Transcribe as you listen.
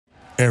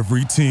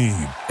Every team,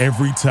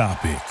 every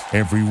topic,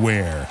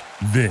 everywhere.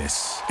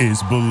 This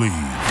is Believe.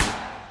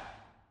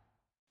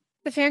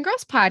 The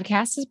Fangirls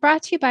Podcast is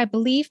brought to you by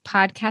Believe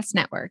Podcast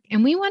Network,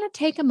 and we want to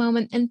take a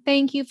moment and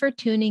thank you for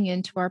tuning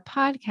into our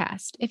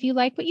podcast. If you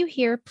like what you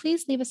hear,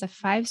 please leave us a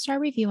 5-star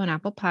review on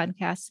Apple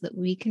Podcasts so that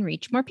we can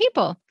reach more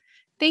people.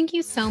 Thank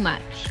you so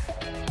much.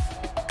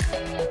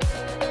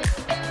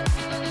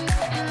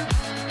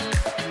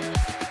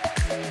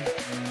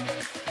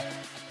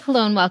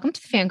 Hello and welcome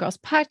to the Fangirls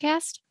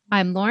Podcast.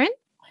 I'm Lauren.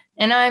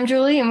 And I'm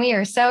Julie, and we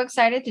are so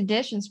excited to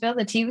dish and spill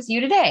the tea with you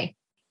today.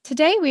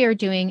 Today, we are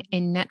doing a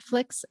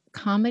Netflix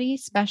comedy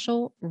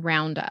special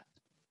roundup.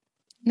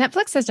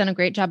 Netflix has done a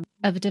great job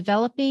of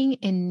developing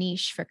a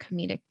niche for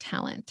comedic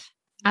talent.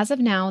 As of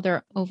now, there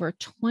are over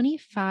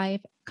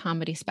 25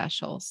 comedy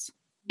specials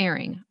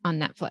airing on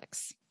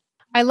Netflix.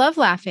 I love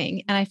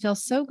laughing, and I feel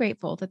so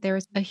grateful that there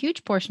is a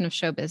huge portion of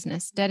show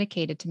business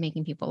dedicated to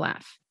making people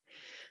laugh.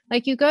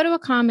 Like you go to a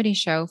comedy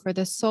show for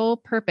the sole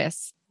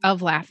purpose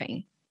of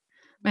laughing.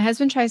 My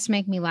husband tries to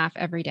make me laugh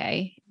every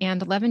day,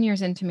 and 11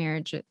 years into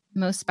marriage,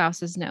 most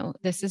spouses know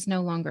this is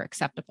no longer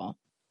acceptable.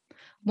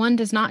 One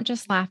does not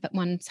just laugh at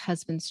one's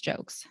husband's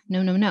jokes.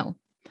 No.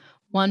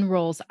 One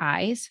rolls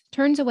eyes,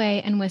 turns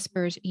away, and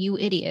whispers, "You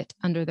idiot,"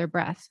 under their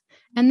breath,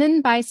 and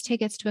then buys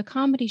tickets to a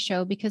comedy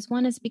show because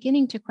one is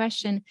beginning to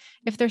question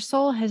if their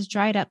soul has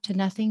dried up to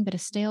nothing but a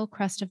stale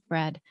crust of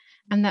bread,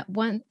 and that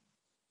one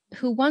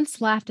who once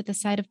laughed at the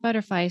sight of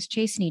butterflies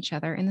chasing each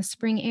other in the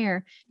spring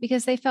air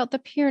because they felt the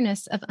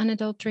pureness of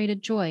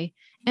unadulterated joy,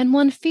 and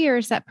one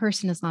fears that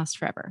person is lost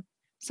forever.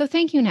 So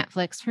thank you,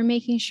 Netflix, for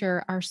making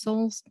sure our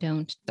souls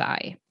don't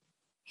die.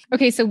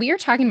 Okay, so we are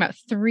talking about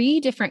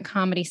 3 different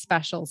comedy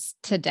specials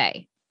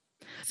today.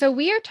 So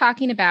we are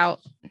talking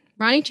about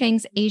Ronny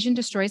Chieng's Asian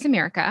Destroys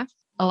America,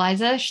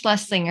 Iliza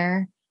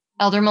Shlesinger,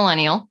 Elder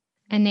Millennial,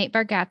 and Nate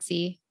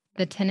Bargatze,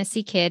 The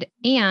Tennessee Kid,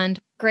 and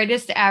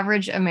Greatest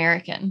Average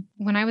American.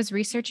 When I was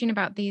researching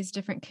about these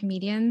different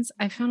comedians,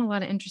 I found a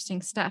lot of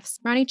interesting stuff.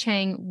 Ronny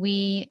Chieng,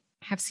 we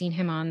have seen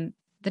him on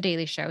The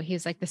Daily Show. He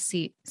was like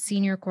the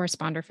senior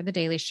correspondent for The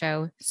Daily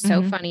Show.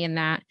 So funny in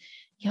that.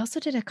 He also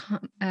did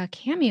a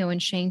cameo in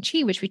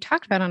Shang-Chi, which we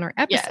talked about on our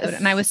episode. Yes.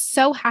 And I was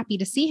so happy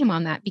to see him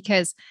on that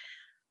because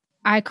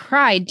I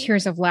cried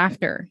tears of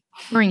laughter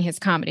during his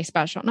comedy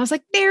special. And I was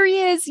like, there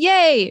he is.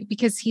 Yay.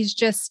 Because he's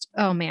just,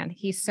 oh man,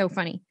 he's so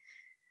funny.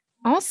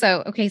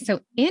 Also, okay, so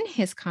in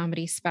his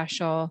comedy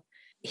special,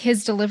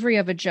 his delivery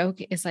of a joke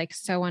is like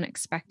so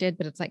unexpected,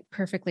 but it's like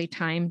perfectly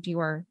timed. You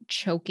are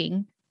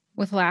choking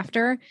with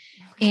laughter.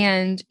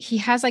 And he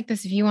has like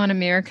this view on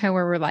America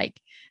where we're like,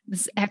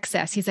 this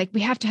excess. He's like, we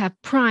have to have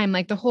Prime,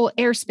 like the whole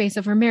airspace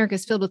of America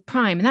is filled with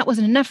Prime. And that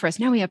wasn't enough for us.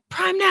 Now we have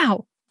Prime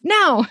now.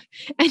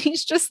 And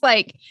he's just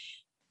like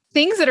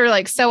things that are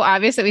like so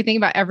obvious that we think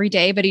about every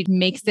day, but he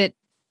makes it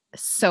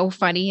so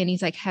funny. And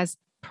he's like, has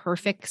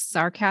perfect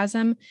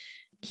sarcasm.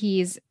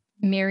 He's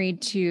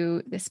married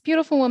to this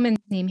beautiful woman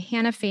named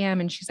Hannah Pham,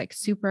 and she's like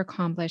super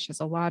accomplished, has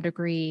a law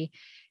degree.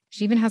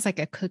 She even has like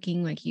a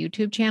cooking like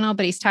YouTube channel,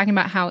 but he's talking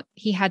about how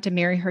he had to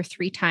marry her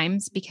 3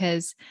 times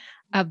because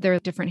of their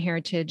different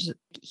heritage.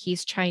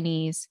 He's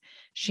Chinese,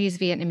 she's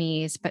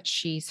Vietnamese, but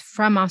she's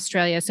from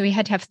Australia. So he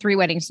had to have 3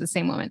 weddings to the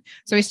same woman.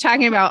 So he's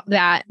talking about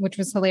that, which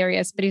was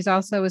hilarious, but he's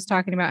also was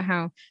talking about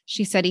how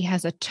she said he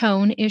has a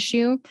tone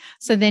issue.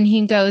 So then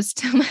he goes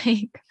to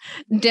like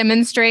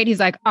demonstrate. He's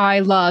like, I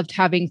loved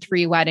having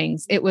 3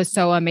 weddings. It was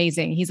so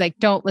amazing. He's like,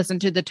 don't listen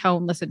to the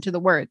tone, listen to the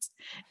words.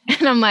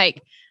 And I'm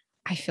like,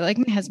 I feel like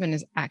my husband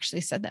has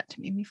actually said that to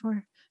me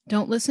before.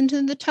 Don't listen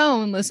to the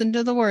tone, listen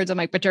to the words. I'm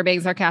like, but you're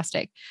being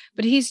sarcastic.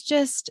 But he's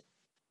just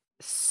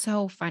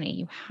so funny.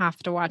 You have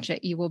to watch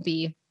it. You will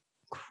be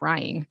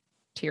crying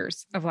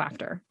tears of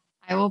laughter.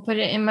 I will put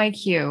it in my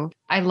queue.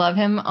 I love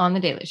him on The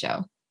Daily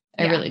Show.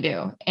 I really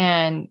do.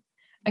 And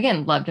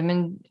again, loved him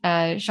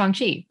in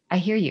Shang-Chi. I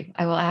hear you.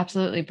 I will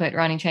absolutely put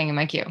Ronny Chieng in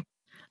my queue.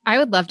 I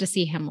would love to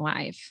see him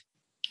live.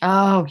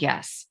 Oh,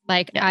 yes.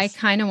 Like, yes. I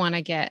kind of want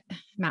to get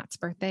Matt's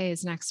birthday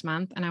is next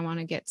month, and I want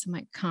to get some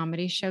like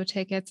comedy show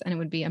tickets, and it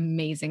would be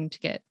amazing to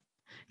get.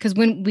 Because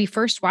when we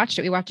first watched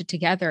it, we watched it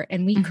together,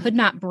 and we could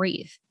not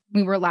breathe.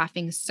 We were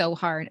laughing so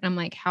hard. And I'm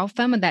like, how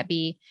fun would that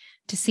be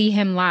to see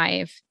him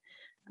live?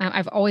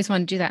 I've always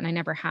wanted to do that, and I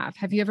never have.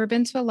 Have you ever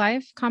been to a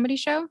live comedy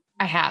show?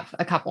 I have,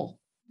 a couple.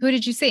 Who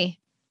did you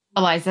see?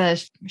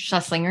 Iliza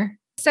Shlesinger.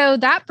 So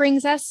that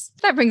brings us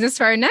to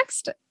our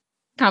next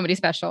comedy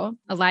special,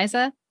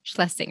 Iliza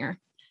Shlesinger,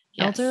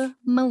 yes. Elder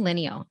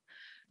Millennial.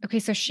 Okay,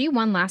 so she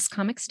won Last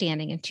Comic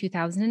Standing in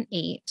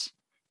 2008,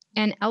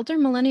 and Elder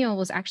Millennial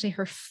was actually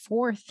her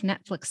 4th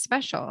Netflix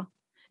special.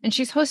 And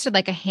she's hosted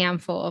like a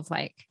handful of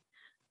like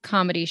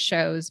comedy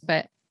shows,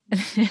 but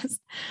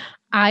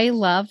I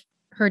love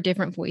her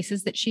different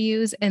voices that she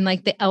used, and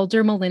like the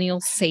Elder Millennial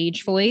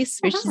sage voice,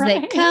 which is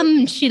like,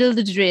 come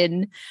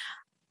children,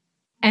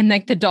 and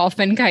like the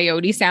dolphin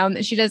coyote sound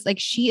that she does. Like,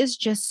 she is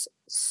just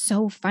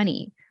so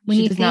funny. When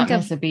she does not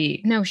miss a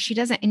beat. No, she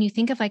doesn't. And you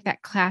think of like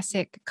that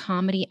classic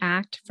comedy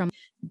act from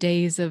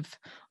days of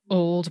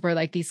old where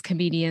like these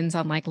comedians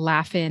on like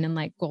Laugh-In and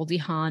like Goldie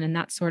Hawn and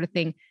that sort of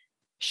thing.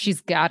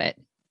 She's got it.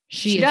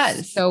 She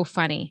does. So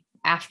funny.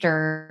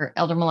 After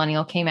Elder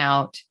Millennial came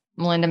out,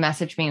 Melinda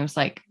messaged me and was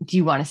like, do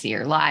you want to see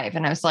her live?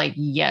 And I was like,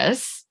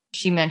 yes.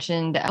 She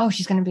mentioned, oh,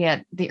 she's going to be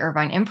at the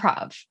Irvine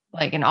Improv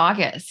like in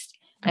August.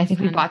 And I think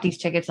we bought these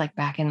tickets like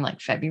back in like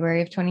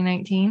February of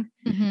 2019.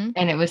 Mm-hmm.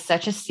 And it was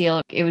such a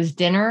steal. It was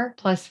dinner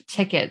plus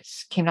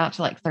tickets came out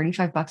to like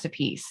 $35 a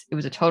piece. It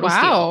was a total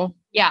steal.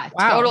 Yeah,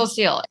 total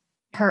steal.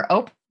 Her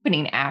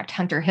opening act,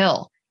 Hunter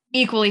Hill,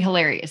 equally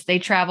hilarious. They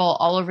travel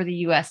all over the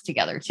US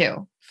together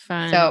too.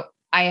 Fun. So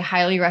I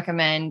highly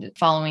recommend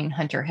following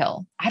Hunter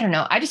Hill. I don't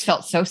know. I just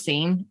felt so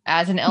seen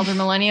as an elder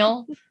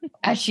millennial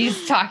as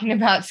she's talking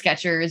about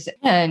Skechers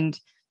and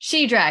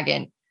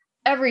She-Dragon,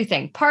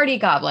 everything, Party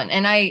Goblin.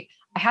 And I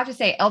have to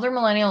say, Elder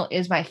Millennial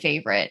is my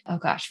favorite. Oh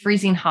gosh,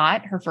 Freezing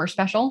Hot, her first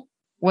special,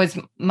 was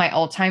my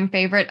all-time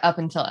favorite up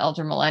until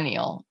Elder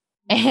Millennial.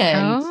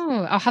 And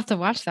I'll have to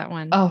watch that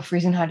one. Oh,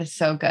 Freezing Hot is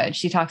so good.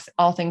 She talks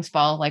all things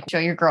fall, like show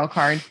your girl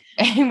card.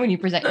 And when you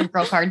present your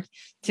girl card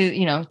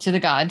to, to the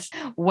gods,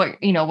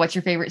 what's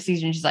your favorite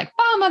season? She's like,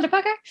 oh,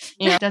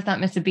 motherfucker, does not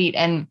miss a beat.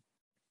 And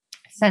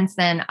since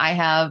then I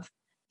have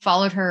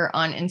followed her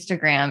on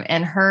Instagram,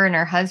 and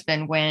her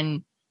husband,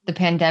 when the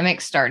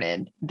pandemic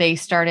started, they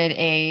started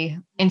a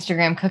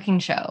Instagram cooking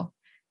show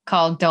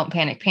called Don't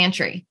Panic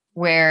Pantry,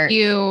 where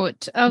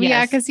cute. Oh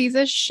yeah. Cause he's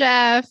a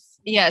chef.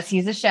 Yes,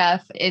 he's a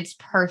chef. It's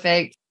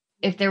perfect.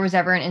 If there was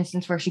ever an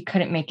instance where she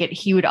couldn't make it,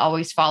 he would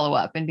always follow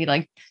up and be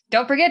like,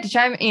 don't forget to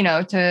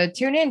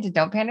tune in to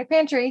Don't Panic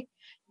Pantry.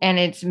 And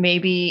it's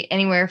maybe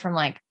anywhere from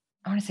I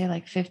want to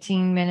say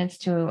 15 minutes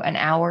to an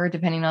hour,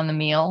 depending on the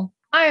meal.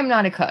 I am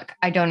not a cook.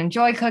 I don't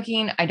enjoy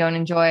cooking. I don't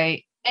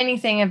enjoy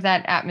anything of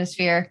that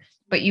atmosphere,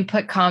 but you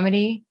put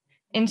comedy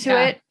into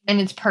it and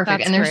it's perfect.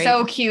 That's and they're great.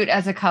 so cute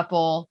as a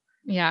couple.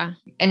 Yeah.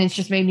 And it's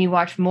just made me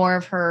watch more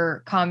of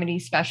her comedy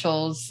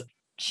specials.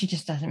 She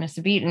just doesn't miss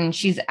a beat. And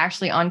she's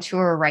actually on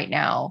tour right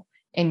now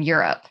in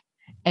Europe,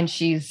 and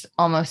she's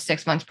almost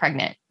 6 months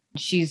pregnant.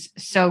 She's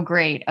so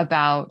great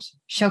about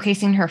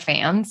showcasing her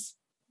fans.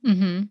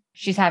 Mm-hmm.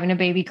 She's having a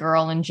baby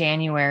girl in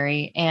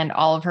January, and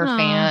all of her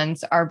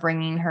fans are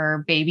bringing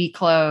her baby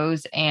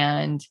clothes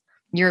and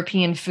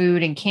European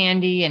food and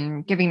candy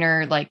and giving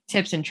her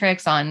tips and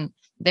tricks on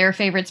their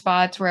favorite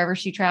spots wherever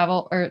she's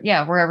traveling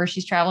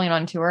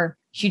on tour.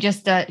 She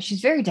just,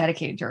 she's very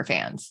dedicated to her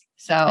fans.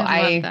 So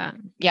I love that.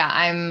 Yeah,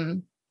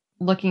 I'm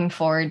looking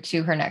forward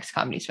to her next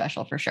comedy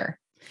special for sure.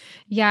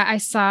 Yeah, I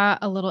saw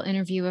a little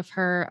interview of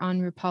her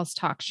on RuPaul's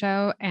talk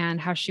show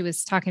and how she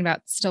was talking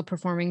about still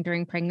performing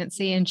during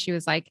pregnancy. And she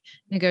was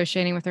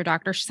negotiating with her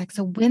doctor. She's like,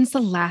 so when's the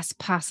last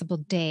possible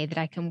day that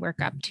I can work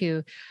up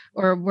to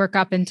or work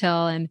up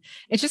until? And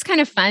it's just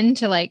kind of fun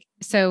to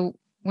so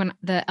when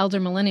the elder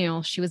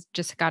millennial, she was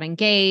just got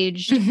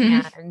engaged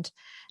and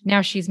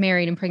now she's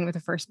married and pregnant with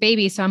her first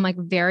baby. So I'm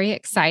very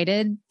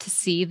excited to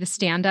see the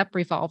stand-up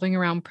revolving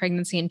around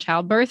pregnancy and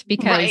childbirth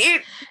because,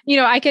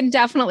 I can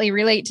definitely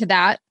relate to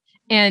that.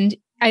 And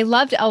I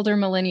loved Elder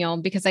Millennial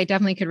because I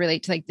definitely could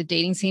relate to the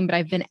dating scene, but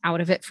I've been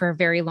out of it for a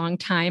very long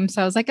time.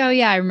 So I was oh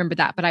yeah, I remember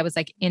that. But I was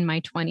in my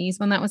 20s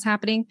when that was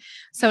happening.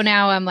 So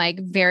now I'm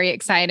very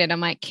excited.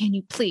 I'm can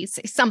you please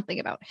say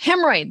something about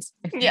hemorrhoids?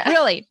 Yeah.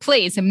 Really,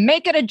 please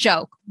make it a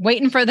joke.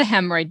 Waiting for the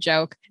hemorrhoid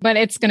joke, but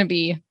it's going to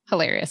be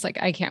hilarious.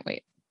 I can't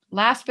wait.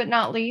 Last but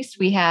not least,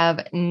 we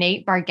have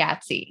Nate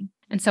Bargatze.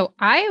 And so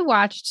I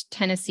watched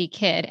Tennessee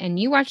Kid, and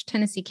you watched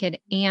Tennessee Kid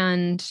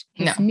and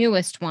his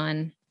newest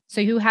one.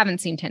 So you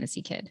haven't seen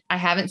Tennessee Kid? I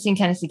haven't seen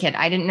Tennessee Kid.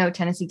 I didn't know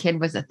Tennessee Kid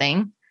was a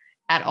thing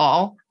at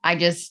all. I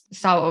just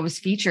saw what was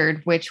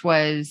featured, which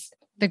was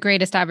The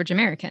Greatest Average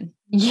American.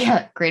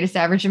 Yeah, Greatest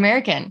Average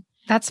American.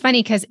 That's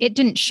funny because it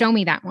didn't show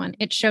me that one.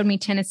 It showed me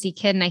Tennessee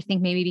Kid. And I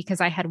think maybe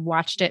because I had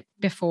watched it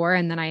before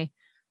and then it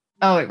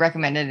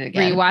recommended it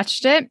again.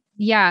 Rewatched it.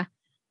 Yeah.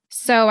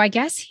 So I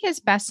guess he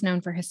is best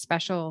known for his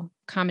special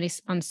comedy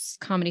on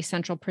Comedy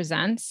Central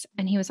Presents.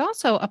 And he was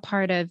also a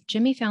part of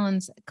Jimmy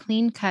Fallon's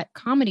Clean Cut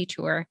Comedy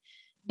Tour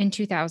in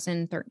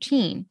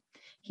 2013.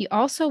 He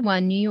also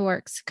won New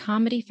York's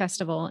Comedy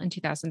Festival in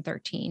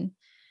 2013.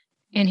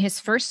 And his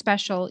first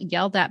special,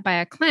 Yelled At by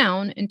a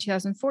Clown, in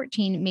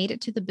 2014, made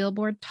it to the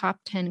Billboard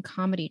Top 10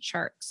 comedy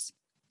charts.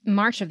 In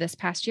March of this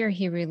past year,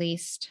 he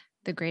released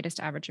The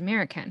Greatest Average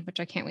American, which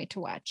I can't wait to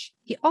watch.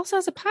 He also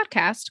has a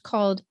podcast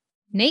called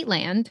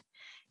Nateland,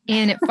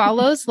 and it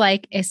follows a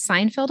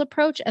Seinfeld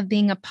approach of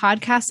being a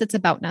podcast that's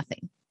about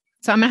nothing.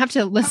 So I'm going to have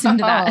to listen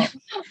to that.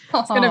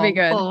 It's going to be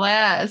good.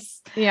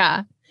 Bless.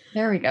 Yeah.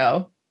 There we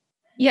go.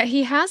 Yeah.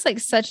 He has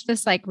such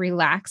this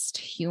relaxed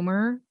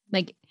humor,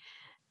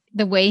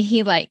 the way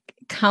he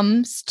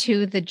comes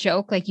to the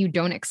joke, you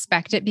don't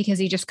expect it because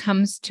he just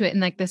comes to it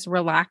in this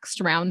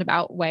relaxed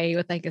roundabout way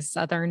with a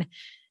Southern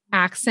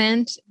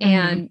accent.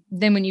 And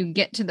then when you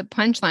get to the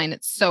punchline,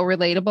 it's so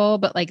relatable,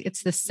 but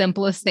it's the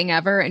simplest thing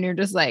ever. And you're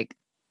just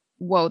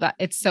whoa, that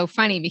it's so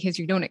funny because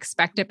you don't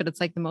expect it, but it's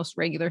the most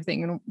regular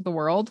thing in the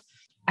world.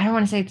 I don't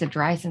want to say it's a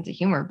dry sense of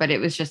humor, but it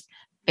was just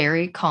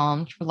very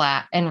calm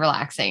and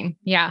relaxing.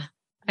 Yeah.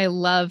 I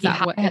love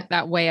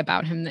that way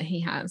about him that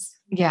he has.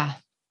 Yeah.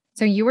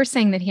 So you were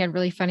saying that he had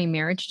really funny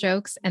marriage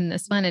jokes in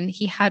this one, and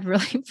he had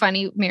really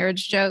funny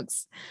marriage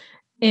jokes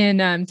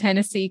in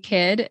Tennessee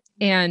Kid.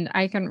 And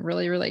I can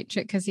really relate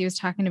to it because he was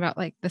talking about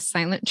like the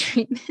silent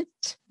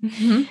treatment,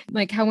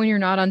 like how when you're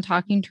not on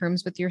talking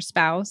terms with your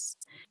spouse.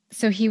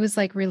 So he was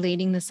like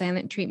relating the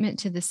silent treatment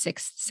to The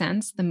Sixth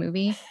Sense, the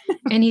movie.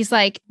 And he's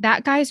like,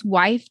 that guy's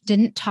wife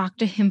didn't talk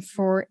to him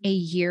for a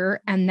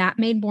year. And that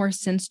made more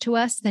sense to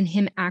us than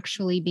him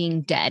actually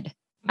being dead.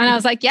 And I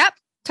was like, yep,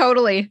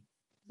 totally.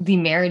 The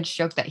marriage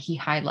joke that he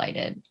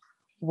highlighted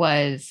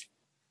was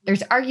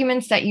there's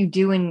arguments that you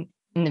do in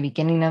the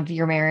beginning of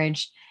your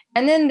marriage.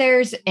 And then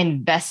there's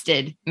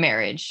invested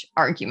marriage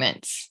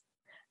arguments.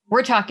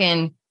 We're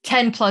talking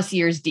 10 plus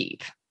years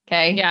deep.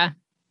 Okay. Yeah.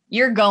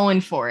 You're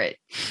going for it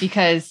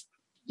because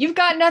you've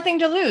got nothing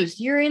to lose.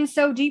 You're in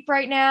so deep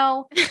right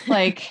now.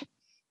 Like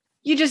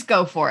you just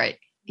go for it.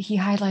 He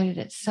highlighted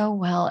it so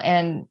well.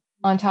 And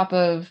on top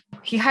of,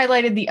 he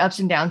highlighted the ups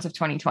and downs of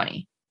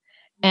 2020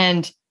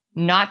 and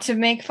not to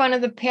make fun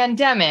of the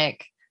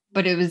pandemic,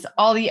 but it was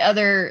all the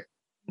other,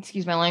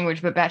 excuse my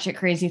language, but batshit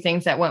crazy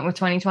things that went with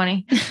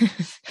 2020.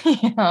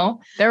 You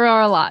know, there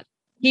are a lot.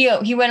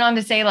 He went on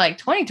to say like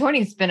 2020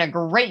 has been a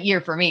great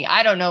year for me.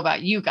 I don't know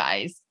about you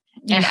guys.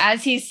 Yeah. And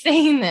as he's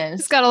saying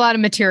this, he's got a lot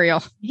of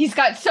material. He's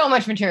got so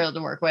much material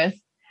to work with,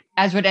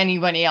 as would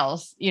anybody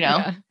else, you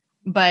know,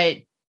 but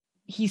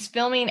he's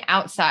filming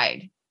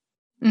outside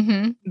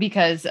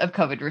because of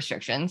COVID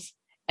restrictions.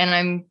 And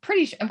I'm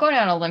going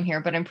out on a limb here,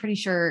 but I'm pretty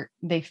sure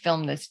they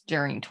filmed this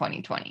during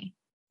 2020.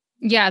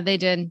 Yeah, they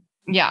did.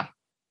 Yeah.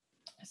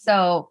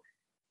 So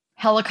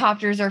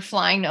helicopters are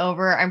flying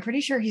over. I'm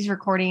pretty sure he's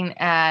recording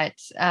at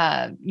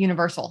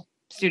Universal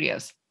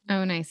Studios.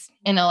 Oh, nice.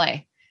 In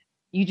LA.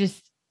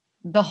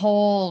 The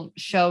whole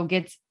show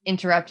gets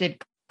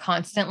interrupted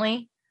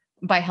constantly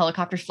by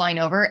helicopters flying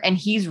over, and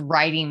he's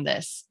writing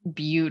this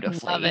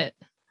beautifully. Love it.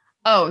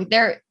 Oh,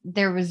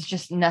 there was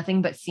just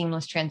nothing but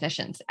seamless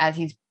transitions as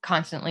he's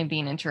constantly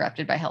being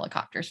interrupted by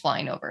helicopters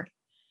flying over.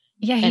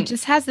 Yeah, he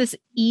just has this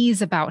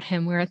ease about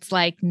him where it's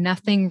like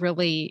nothing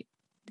really,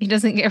 he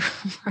doesn't get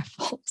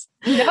ruffled.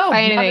 No, not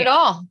at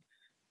all.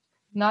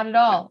 Not at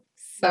all.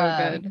 So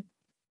good.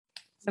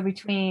 So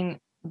between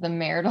the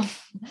marital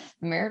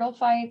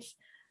fights,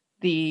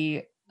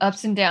 the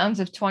ups and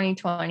downs of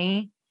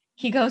 2020,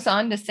 he goes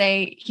on to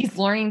say he's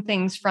learning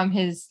things from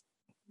his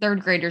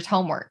third graders'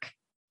 homework.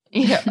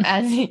 You know,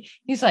 as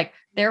he's like,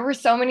 there were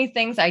so many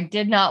things I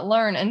did not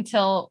learn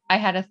until I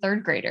had a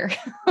third grader.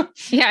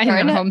 Yeah,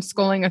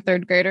 homeschooling a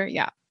third grader.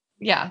 Yeah.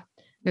 Yeah.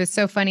 It was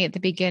so funny at the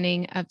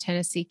beginning of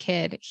Tennessee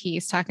Kid.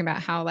 He's talking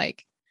about how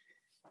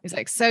he's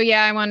like, so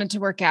yeah, I wanted to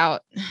work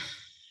out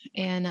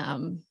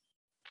and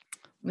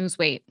lose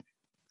weight,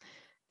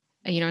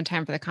 in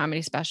time for the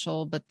comedy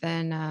special. But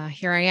then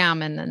here I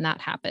am. And then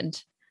that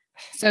happened.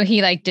 So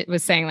he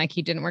was saying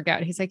he didn't work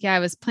out. He's like, yeah, I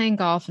was playing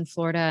golf in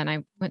Florida and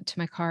I went to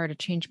my car to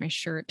change my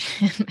shirt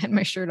and had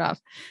my shirt off.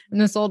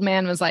 And this old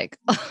man was like,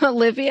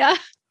 Olivia,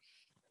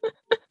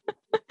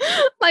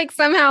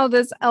 somehow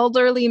this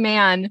elderly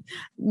man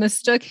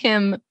mistook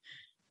him,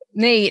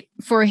 Nate,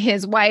 for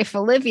his wife,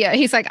 Olivia.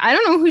 He's like, I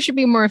don't know who should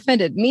be more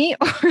offended, me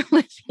or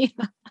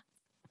Olivia.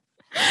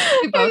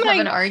 We both have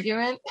an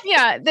argument.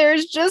 Yeah.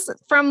 There's just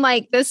from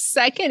the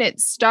second it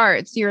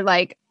starts, you're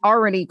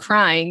already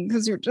crying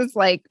because you're just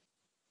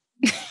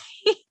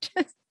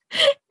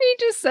he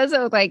just says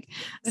it with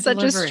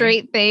such a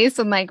straight face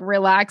and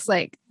relax,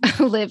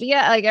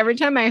 Olivia. Every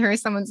time I hear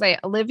someone say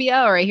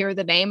Olivia or I hear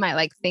the name,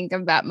 I think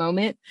of that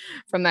moment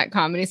from that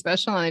comedy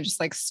special and I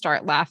just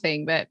start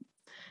laughing. But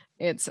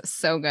it's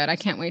so good. I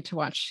can't wait to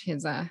watch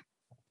his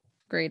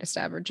Greatest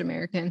Average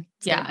American.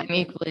 Yeah, I'm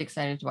equally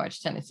excited to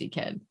watch Tennessee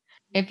Kid.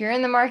 If you're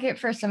in the market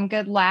for some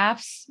good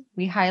laughs,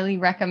 we highly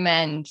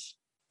recommend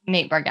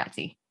Nate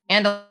Bargatze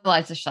and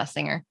Iliza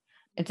Shlesinger.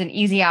 It's an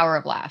easy hour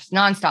of laughs,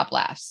 nonstop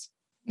laughs.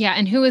 Yeah.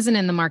 And who isn't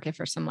in the market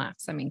for some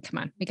laughs? I mean, come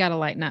on, we got to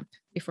lighten up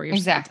before your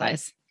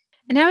supplies.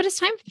 And now it is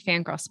time for the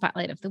Fangirl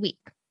Spotlight of the Week.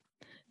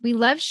 We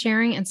love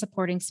sharing and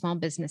supporting small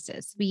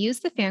businesses. We use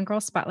the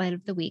Fangirl Spotlight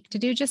of the Week to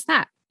do just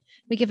that.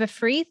 We give a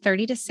free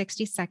 30 to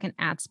 60 second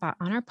ad spot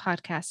on our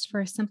podcast for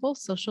a simple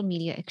social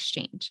media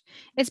exchange.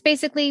 It's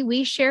basically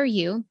we share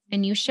you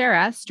and you share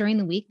us during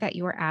the week that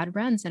your ad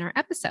runs in our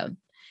episode.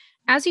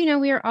 As you know,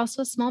 we are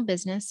also a small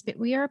business, but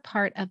we are a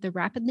part of the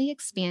rapidly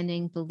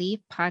expanding Believe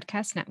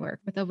Podcast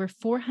Network with over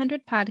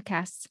 400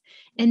 podcasts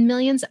and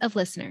millions of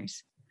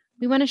listeners.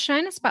 We want to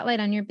shine a spotlight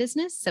on your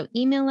business, so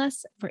email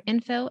us for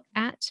info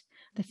at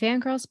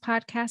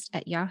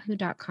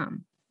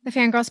thefangirlspodcast@yahoo.com. The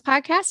Fangirls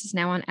Podcast is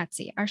now on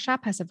Etsy. Our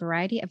shop has a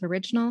variety of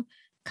original,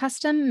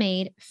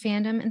 custom-made,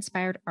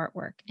 fandom-inspired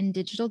artwork in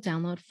digital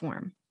download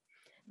form.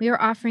 We are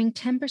offering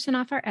 10%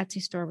 off our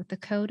Etsy store with the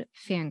code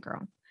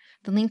FANGIRL.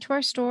 The link to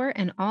our store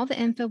and all the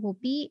info will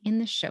be in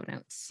the show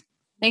notes.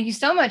 Thank you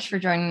so much for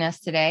joining us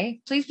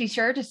today. Please be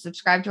sure to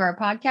subscribe to our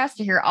podcast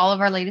to hear all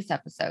of our latest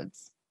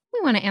episodes. We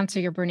want to answer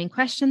your burning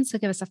questions, so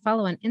give us a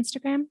follow on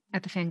Instagram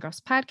at the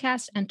Fangirls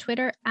Podcast and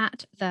Twitter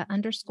at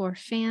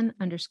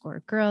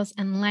 @the_fan_girls,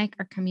 and like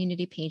our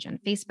community page on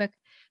Facebook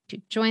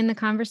to join the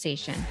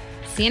conversation.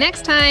 See you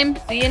next time.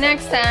 See you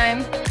next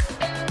time.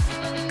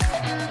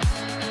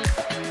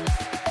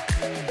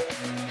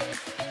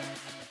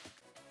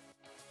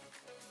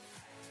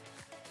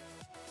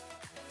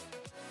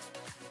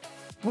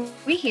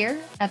 We here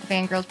at the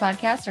Fangirls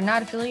Podcast are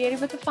not affiliated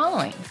with the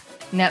following: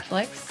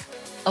 Netflix,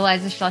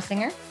 Eliza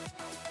Schlesinger,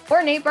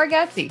 or Nate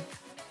Bargatze.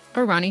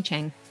 Or Ronnie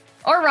Chang.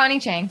 Or Ronnie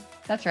Chang.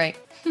 That's right.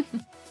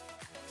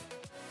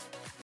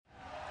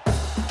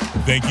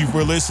 Thank you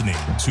for listening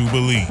to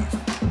Believe.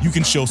 You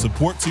can show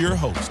support to your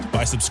host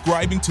by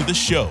subscribing to the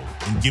show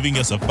and giving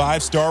us a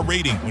 5-star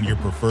rating on your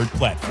preferred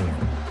platform.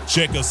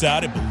 Check us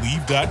out at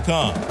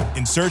Believe.com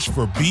and search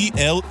for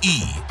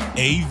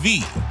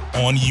BLEAV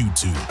on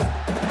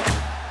YouTube.